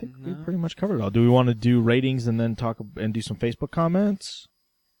think we No. pretty much covered it all. Do we want to do ratings and then talk and do some Facebook comments?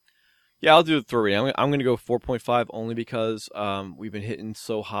 Yeah, I'll do the throw rating. I'm going to go 4.5 only because we've been hitting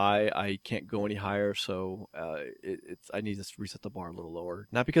so high. I can't go any higher, so I need to reset the bar a little lower.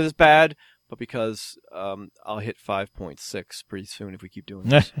 Not because it's bad, but because I'll hit 5.6 pretty soon if we keep doing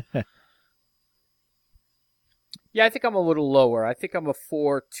this. Yeah, I think I'm a little lower. I think I'm a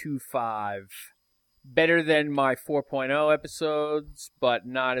 4.25. Better than my 4.0 episodes, but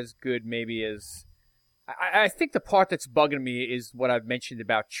not as good maybe as... I think the part that's bugging me is what I've mentioned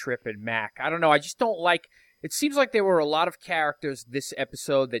about Trip and Mac. I don't know. I just don't like... It seems like there were a lot of characters this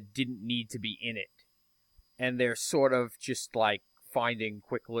episode that didn't need to be in it. And they're sort of just like finding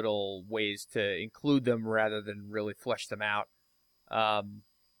quick little ways to include them rather than really flesh them out.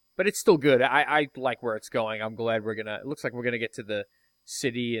 But it's still good. I like where it's going. I'm glad it looks like we're going to get to the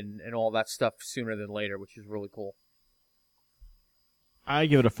city and all that stuff sooner than later, which is really cool. I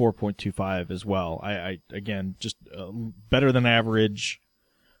give it a 4.25 as well. I again, just better than average,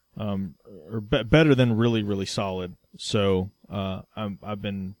 better than really, really solid. So I've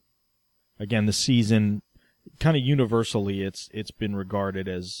been, again, this season, kind of universally, it's been regarded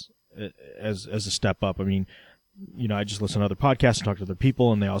as a step up. I mean, I just listen to other podcasts and talk to other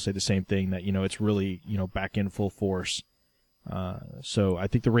people, and they all say the same thing, that it's really back in full force. So I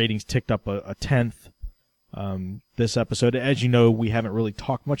think the ratings ticked up a tenth this episode. As you know, we haven't really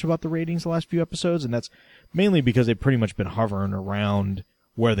talked much about the ratings the last few episodes, and that's mainly because they've pretty much been hovering around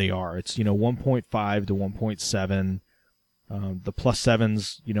where they are. It's 1.5 to 1.7. The plus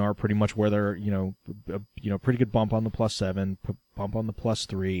sevens, are pretty much where they're, pretty good bump on the plus 7, bump on the plus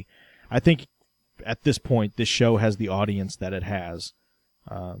 3. I think at this point, this show has the audience that it has.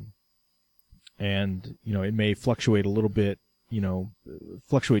 And, it may fluctuate a little bit,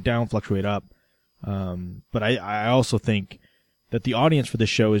 fluctuate down, fluctuate up. But I also think that the audience for this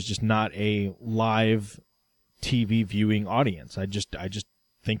show is just not a live TV viewing audience. I just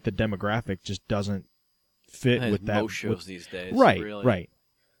think the demographic just doesn't fit with that. Most shows these days. Right, really. right.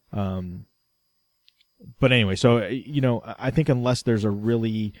 But anyway, so, I think unless there's a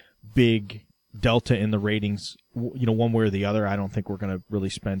really big delta in the ratings, one way or the other, I don't think we're going to really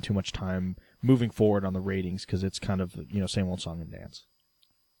spend too much time moving forward on the ratings, because it's kind of, same old song and dance.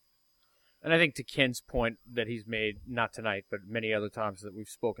 And I think to Ken's point that he's made, not tonight, but many other times that we've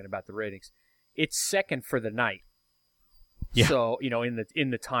spoken about the ratings, it's second for the night. Yeah. So, in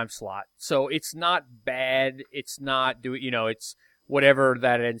the time slot. So it's not bad. It's not it's whatever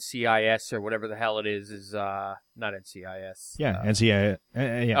that NCIS or whatever the hell it is not NCIS. Yeah, NCIS.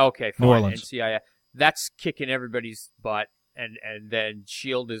 Yeah. Okay, fine. New Orleans. NCIS. That's kicking everybody's butt. And then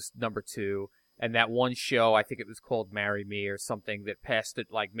S.H.I.E.L.D. is number 2. And that one show, I think it was called Marry Me or something, that passed it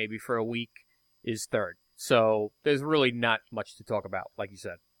like maybe for a week, is 3rd. So there's really not much to talk about, like you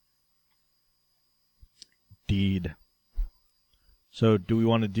said. Indeed. So do we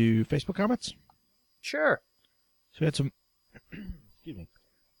want to do Facebook comments? Sure. So we had some... excuse me.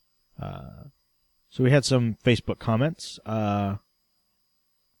 So we had some Facebook comments.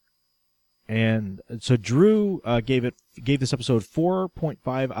 And so Drew gave this episode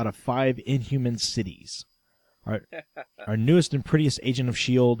 4.5 out of 5 Inhuman cities. Our newest and prettiest agent of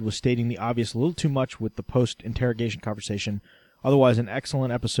S.H.I.E.L.D. was stating the obvious a little too much with the post-interrogation conversation. Otherwise, an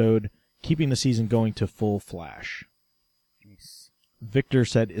excellent episode, keeping the season going to full flash. Nice. Victor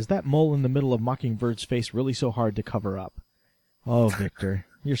said, "Is that mole in the middle of Mockingbird's face really so hard to cover up?" Oh, Victor,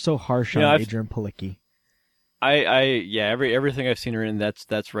 you're so harsh on Adrian Palicki. Everything I've seen her in,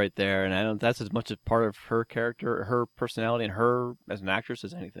 that's right there, and I don't. That's as much a part of her character, her personality, and her as an actress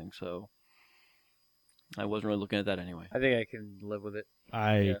as anything. So I wasn't really looking at that anyway. I think I can live with it.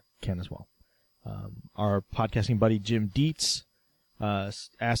 I can as well. Our podcasting buddy Jim Dietz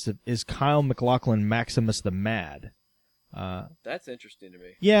asked, "Is Kyle MacLachlan Maximus the Mad?" That's interesting to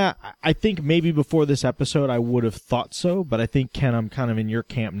me. Yeah, I think maybe before this episode I would have thought so, but I think, Ken, I'm kind of in your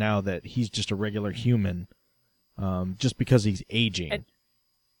camp now that he's just a regular human. Just because he's aging. And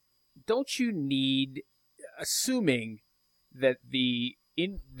don't you need, assuming that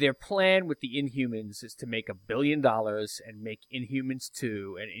their plan with the Inhumans is to make $1 billion and make Inhumans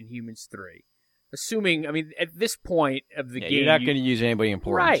 2 and Inhumans 3. Assuming, at this point of the game, you're not going to use anybody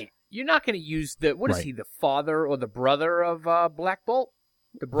important, right? you're not going to use the what is Right. he, the father or the brother of Black Bolt?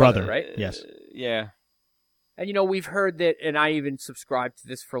 The brother, right? Yes. Yeah. And we've heard that, and I even subscribed to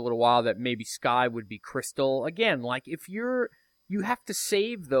this for a little while, that maybe Sky would be Crystal. Again, like if you have to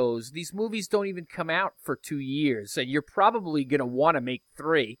save those. These movies don't even come out for 2 years, and you're probably going to want to make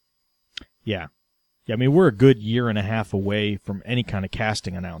 3. Yeah. Yeah, I mean, we're a good year and a half away from any kind of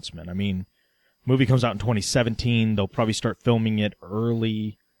casting announcement. I mean, movie comes out in 2017. They'll probably start filming it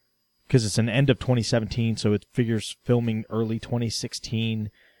early because it's an end of 2017, so it figures filming early 2016.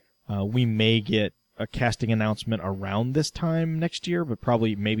 We may get a casting announcement around this time next year, but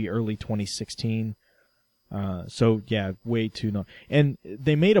probably maybe early 2016. So yeah, way too long. And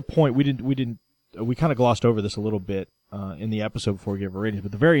they made a point. We kind of glossed over this a little bit in the episode before we gave our ratings. But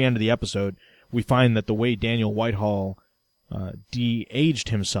at the very end of the episode, we find that the way Daniel Whitehall de-aged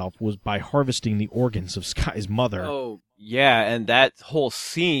himself was by harvesting the organs of Sky's mother. Oh, yeah, and that whole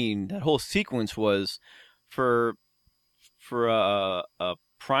scene, that whole sequence was for a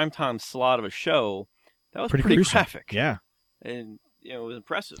primetime slot of a show. That was pretty gruesome. graphic. Yeah. And it was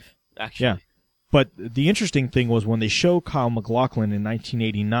impressive, actually. Yeah. But the interesting thing was when they show Kyle MacLachlan in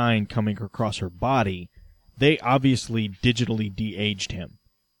 1989 coming across her body, they obviously digitally de-aged him.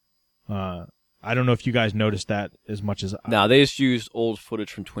 I don't know if you guys noticed that as much as No, they just used old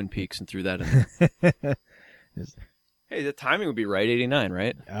footage from Twin Peaks and threw that in there. Hey, the timing would be right, 89,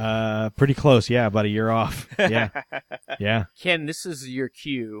 right? Pretty close, yeah, about a year off. Yeah. Yeah. Ken, this is your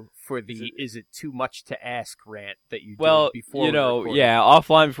cue for the "Is it too much to ask?" rant that you Well, did before we recorded. yeah,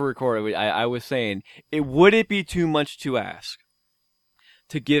 offline before recording, I was saying, would it be too much to ask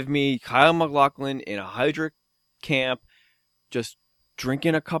to give me Kyle MacLachlan in a Hydra camp, just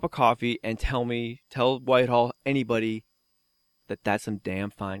drinking a cup of coffee, and tell Whitehall, anybody, that that's some damn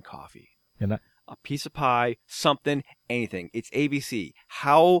fine coffee. And A piece of pie, something, anything. It's ABC.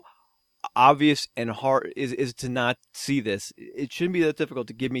 How obvious and hard is it to not see this? It shouldn't be that difficult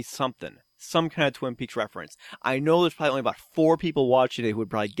to give me something, some kind of Twin Peaks reference. I know there's probably only about 4 people watching it who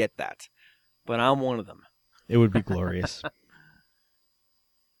would probably get that, but I'm one of them. it would be glorious.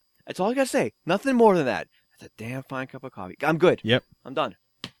 That's all I gotta say. Nothing more than that. It's a damn fine cup of coffee. I'm good. Yep. I'm done.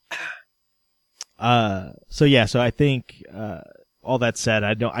 So I think all that said,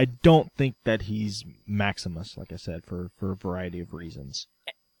 I don't think that he's Maximus, like I said, for a variety of reasons.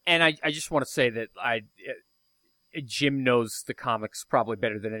 And I just want to say that Jim knows the comics probably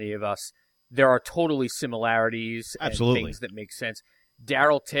better than any of us. There are totally similarities Absolutely. and things that make sense.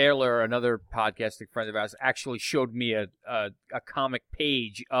 Daryl Taylor, another podcasting friend of ours, actually showed me a comic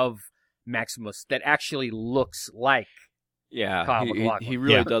page of Maximus that actually looks like. Yeah, Kyle he MacLachlan.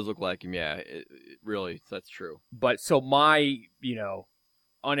 really Yeah. does look like him. Yeah, it really, that's true. But so my,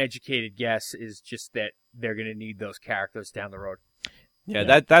 uneducated guess is just that they're going to need those characters down the road.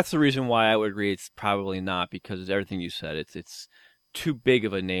 Yeah, that's the reason why I would agree. It's probably not, because everything you said. It's too big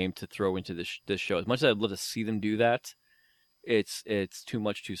of a name to throw into this show. As much as I'd love to see them do that, it's too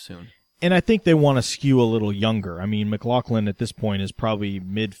much too soon. And I think they want to skew a little younger. I mean, MacLachlan at this point is probably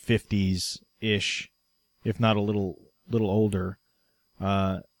mid-50s-ish, if not a little older.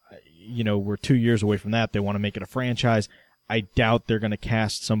 We're 2 years away from that. They want to make it a franchise. I doubt they're going to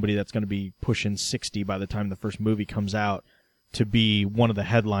cast somebody that's going to be pushing 60 by the time the first movie comes out to be one of the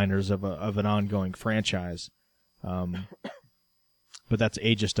headliners of an ongoing franchise. But that's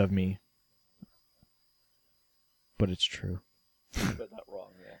ageist of me. But it's true. But not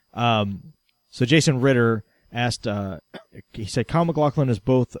wrong, yeah. So Jason Ritter asked, he said, Kyle MacLachlan is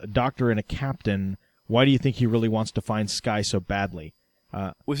both a doctor and a captain. Why do you think he really wants to find Sky so badly?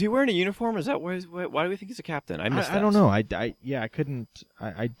 Was he wearing a uniform? Is that why do we think he's a captain? I missed that. I don't know. I couldn't.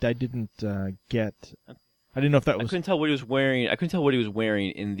 I didn't get. I didn't know if that I was. couldn't tell what he was wearing. I couldn't tell what he was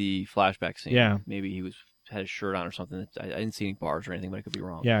wearing in the flashback scene. Yeah. Maybe he had a shirt on or something. I didn't see any bars or anything, but I could be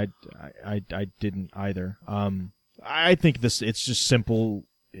wrong. Yeah, I didn't either. I think it's just simple.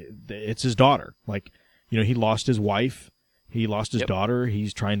 It's his daughter. Like, he lost his wife. He lost his daughter.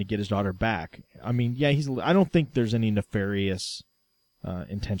 He's trying to get his daughter back. I mean, yeah, I don't think there's any nefarious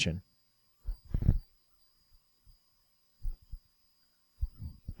intention.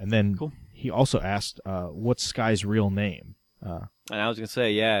 And then he also asked, what's Sky's real name? And I was gonna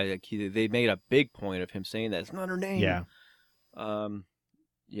say, they made a big point of him saying that it's not her name. Yeah.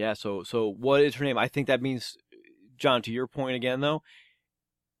 Yeah. So what is her name? I think that means, John, to your point again, though,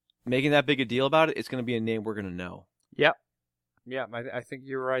 making that big a deal about it, it's going to be a name we're going to know. Yep. Yeah, I think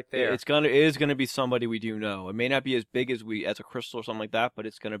you're right there. It is going to be somebody we do know. It may not be as big as a Crystal or something like that, but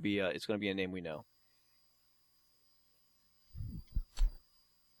it's going to be a name we know.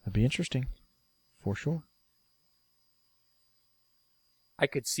 That'd be interesting, for sure. I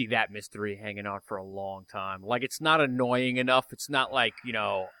could see that mystery hanging on for a long time. Like, it's not annoying enough. It's not like,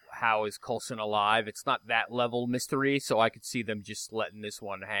 how is Coulson alive? It's not that level mystery, so I could see them just letting this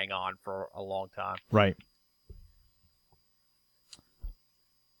one hang on for a long time. Right.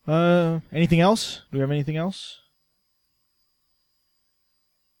 Anything else? Do we have anything else?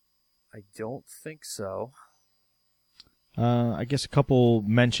 I don't think so. I guess a couple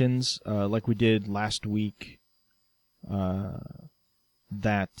mentions, like we did last week,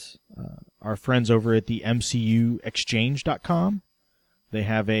 that our friends over at the MCUExchange.com, they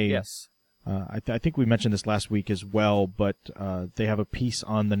have a... Yes. I think we mentioned this last week as well, but they have a piece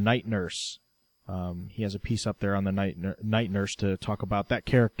on the Night Nurse. He has a piece up there on the Night Nurse to talk about that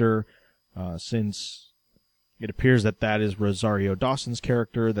character, since it appears that is Rosario Dawson's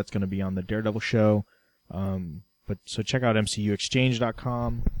character that's going to be on the Daredevil show. So check out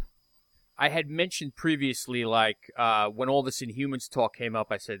MCUExchange.com. I had mentioned previously, when all this Inhumans talk came up,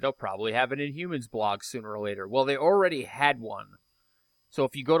 I said they'll probably have an Inhumans blog sooner or later. Well, they already had one. So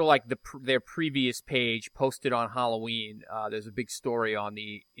if you go to their previous page posted on Halloween, there's a big story on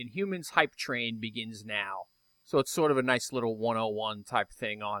the Inhumans hype train begins now. So it's sort of a nice little 101 type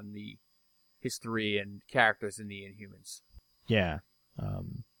thing on the history and characters in the Inhumans. Yeah.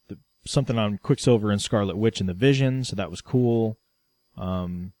 Something on Quicksilver and Scarlet Witch and the Vision, so that was cool.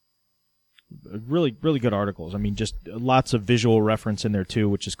 Really, really good articles. I mean, just lots of visual reference in there too,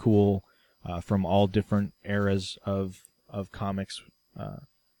 which is cool, from all different eras of comics. Of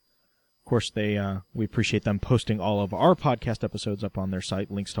course, we appreciate them posting all of our podcast episodes up on their site,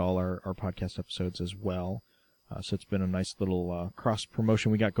 links to all our podcast episodes as well. So it's been a nice little cross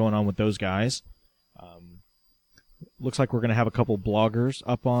promotion we got going on with those guys. Looks like we're going to have a couple bloggers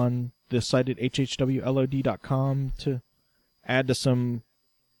up on this site at hhwlod.com to add to some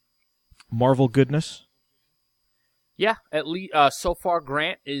Marvel goodness. Yeah, at least so far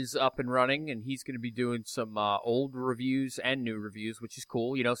Grant is up and running, and he's going to be doing some old reviews and new reviews, which is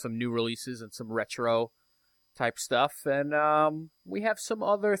cool. Some new releases and some retro type stuff. And we have some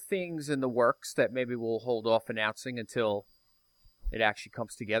other things in the works that maybe we'll hold off announcing until it actually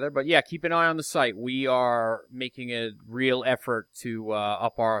comes together. But yeah, keep an eye on the site. We are making a real effort to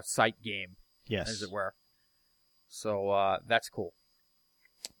up our site game, yes, as it were. So that's cool.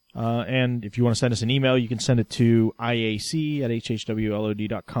 And if you want to send us an email, you can send it to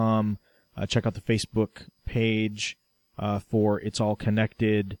iac@hhwlod.com. Check out the Facebook page for It's All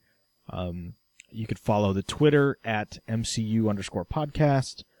Connected. You could follow the Twitter at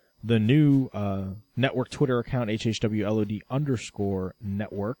MCU_podcast. The new network Twitter account,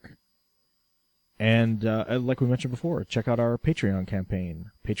 HHWLOD_network. And like we mentioned before, check out our Patreon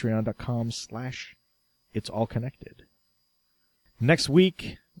campaign, patreon.com/itsallconnected. Next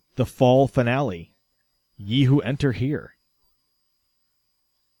week, the fall finale, Ye Who Enter Here.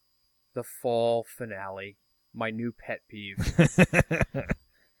 The fall finale, my new pet peeve.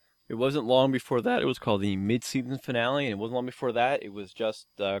 It wasn't long before that. It was called the mid-season finale, and it wasn't long before that. It was just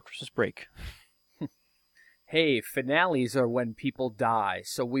Christmas break. Hey, finales are when people die,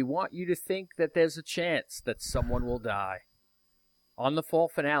 so we want you to think that there's a chance that someone will die on the fall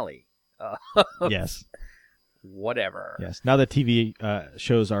finale. Yes. Whatever. Yes. Now that TV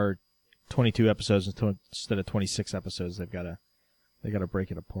shows are 22 episodes instead of 26 episodes, they got to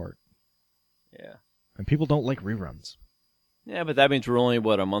break it apart. Yeah. And people don't like reruns. Yeah, but that means we're only,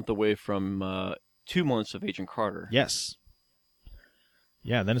 a month away from 2 months of Agent Carter. Yes.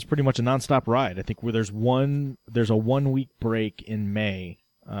 Yeah, then it's pretty much a nonstop ride. I think there's a 1 week break in May,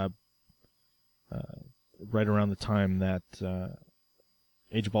 right around the time that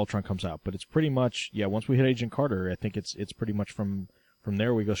Age of Ultron comes out. But it's pretty much, once we hit Agent Carter, I think it's pretty much from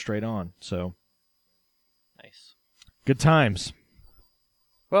there we go straight on. So, nice. Good times.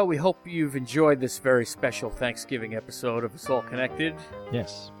 Well, we hope you've enjoyed this very special Thanksgiving episode of It's All Connected.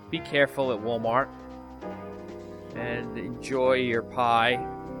 Yes. Be careful at Walmart. And enjoy your pie.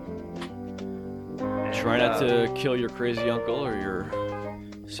 Try not to kill your crazy uncle or your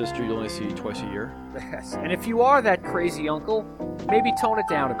sister you only see twice a year. Yes. And if you are that crazy uncle, maybe tone it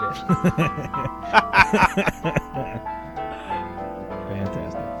down a bit.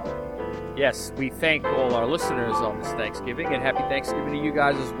 Fantastic. Yes, we thank all our listeners on this Thanksgiving, and happy Thanksgiving to you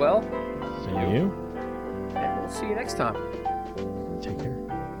guys as well. See you. And we'll see you next time.